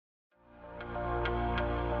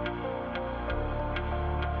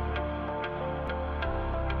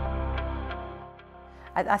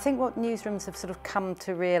I think what newsrooms have sort of come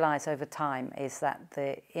to realise over time is that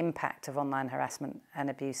the impact of online harassment and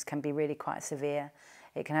abuse can be really quite severe.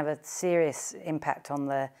 It can have a serious impact on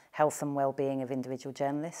the health and well-being of individual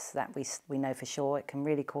journalists, that we know for sure. It can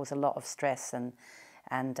really cause a lot of stress and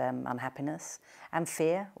unhappiness and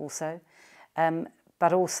fear also.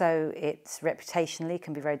 But also it's reputationally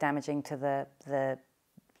can be very damaging to the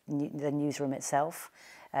newsroom itself.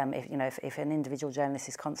 If an individual journalist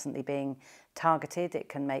is constantly being targeted, it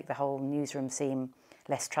can make the whole newsroom seem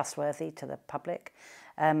less trustworthy to the public.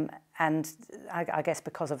 And I guess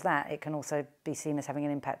because of that, it can also be seen as having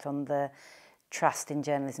an impact on the trust in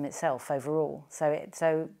journalism itself overall.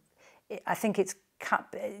 I think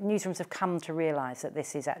newsrooms have come to realise that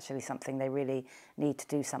this is actually something they really need to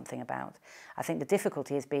do something about. I think the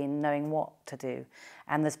difficulty has been knowing what to do.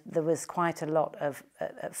 And there was quite a lot of,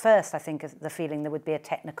 at first I think the feeling there would be a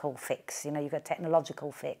technical fix, you've got a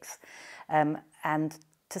technological fix. And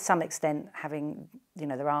to some extent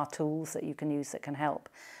there are tools that you can use that can help,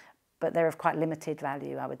 but they're of quite limited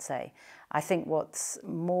value, I would say. I think what's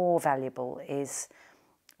more valuable is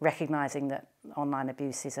recognising that online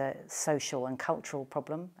abuse is a social and cultural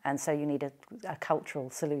problem, and so you need a cultural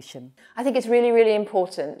solution. I think it's really, really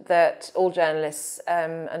important that all journalists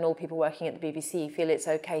and all people working at the BBC feel it's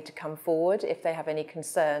okay to come forward if they have any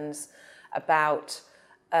concerns about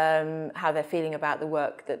how they're feeling about the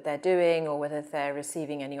work that they're doing, or whether they're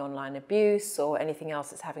receiving any online abuse or anything else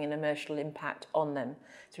that's having an emotional impact on them.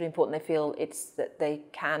 It's really important they feel that they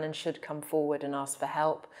can and should come forward and ask for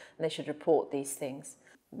help, and they should report these things.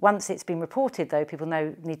 Once it's been reported, though, people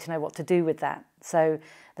need to know what to do with that. So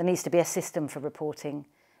there needs to be a system for reporting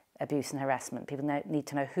abuse and harassment. People need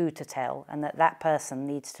to know who to tell, and that person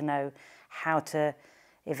needs to know how to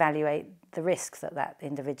evaluate the risk that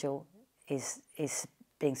individual is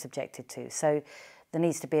being subjected to. So there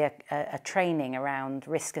needs to be a training around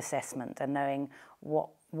risk assessment and knowing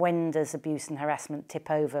when does abuse and harassment tip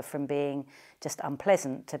over from being just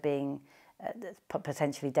unpleasant to being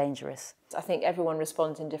potentially dangerous. I think everyone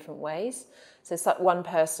responds in different ways. So one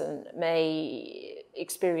person may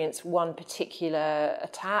experience one particular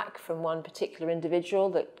attack from one particular individual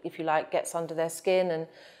that, if you like, gets under their skin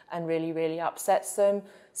and really, really upsets them.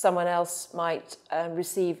 Someone else might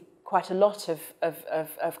receive quite a lot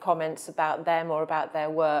of comments about them or about their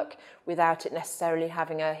work without it necessarily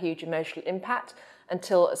having a huge emotional impact,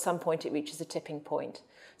 until at some point it reaches a tipping point.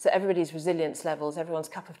 So everybody's resilience levels, everyone's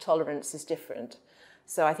cup of tolerance is different.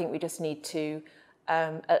 So I think we just need to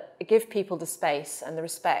give people the space and the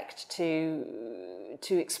respect to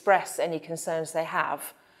express any concerns they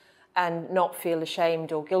have, and not feel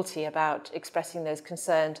ashamed or guilty about expressing those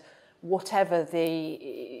concerns, whatever the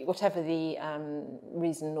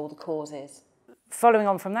reason or the cause is. Following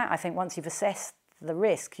on from that, I think once you've assessed the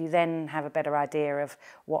risk, you then have a better idea of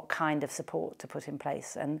what kind of support to put in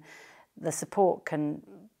place. And the support can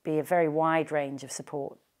be a very wide range of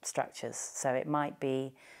support structures. So it might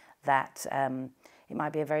be that it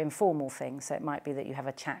might be a very informal thing. So it might be that you have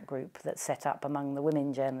a chat group that's set up among the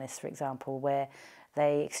women journalists, for example, where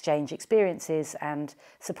they exchange experiences and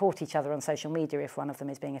support each other on social media if one of them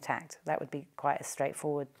is being attacked. That would be quite a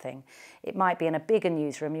straightforward thing. It might be in a bigger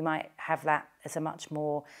newsroom, you might have that as a much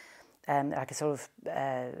more like a sort of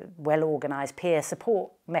well-organised peer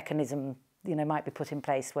support mechanism, might be put in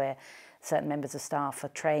place where certain members of staff are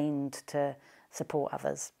trained to support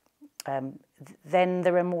others. Then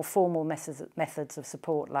there are more formal methods of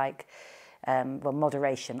support, like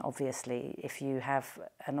moderation, obviously. If you have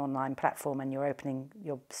an online platform and you're opening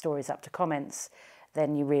your stories up to comments,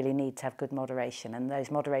 then you really need to have good moderation, and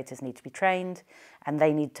those moderators need to be trained, and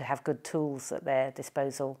they need to have good tools at their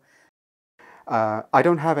disposal. I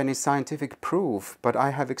don't have any scientific proof, but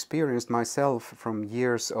I have experienced myself from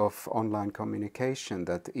years of online communication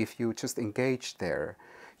that if you just engage there,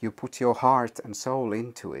 you put your heart and soul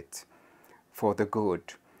into it for the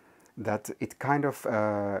good, that it kind of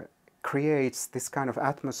creates this kind of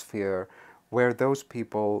atmosphere where those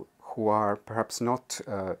people who are perhaps not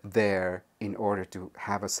there in order to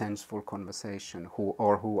have a sensible conversation, who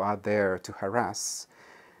are there to harass,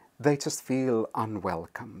 they just feel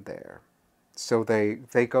unwelcome there. So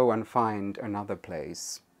they go and find another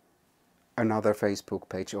place, another Facebook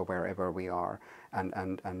page or wherever we are,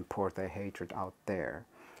 and pour their hatred out there.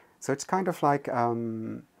 So it's kind of like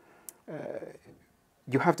you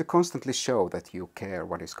have to constantly show that you care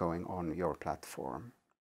what is going on your platform.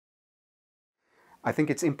 I think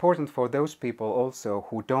it's important for those people also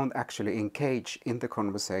who don't actually engage in the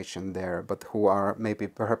conversation there, but who are maybe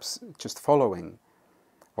perhaps just following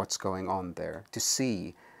what's going on there, to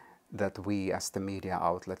see that we as the media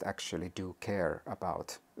outlet actually do care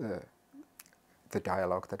about the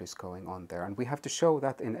dialogue that is going on there. And we have to show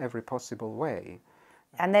that in every possible way.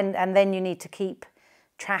 And then you need to keep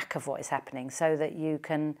track of what is happening so that you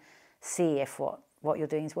can see if what you're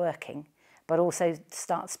doing is working, but also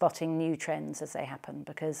start spotting new trends as they happen,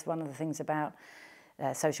 because one of the things about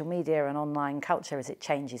social media and online culture is it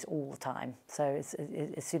changes all the time. So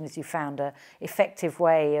as soon as you found an effective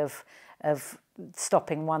way of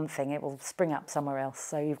stopping one thing, it will spring up somewhere else.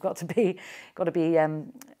 So you've got to be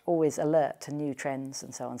always alert to new trends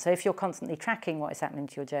and so on. So if you're constantly tracking what is happening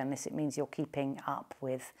to your journalists, it means you're keeping up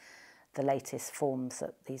with the latest forms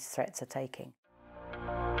that these threats are taking.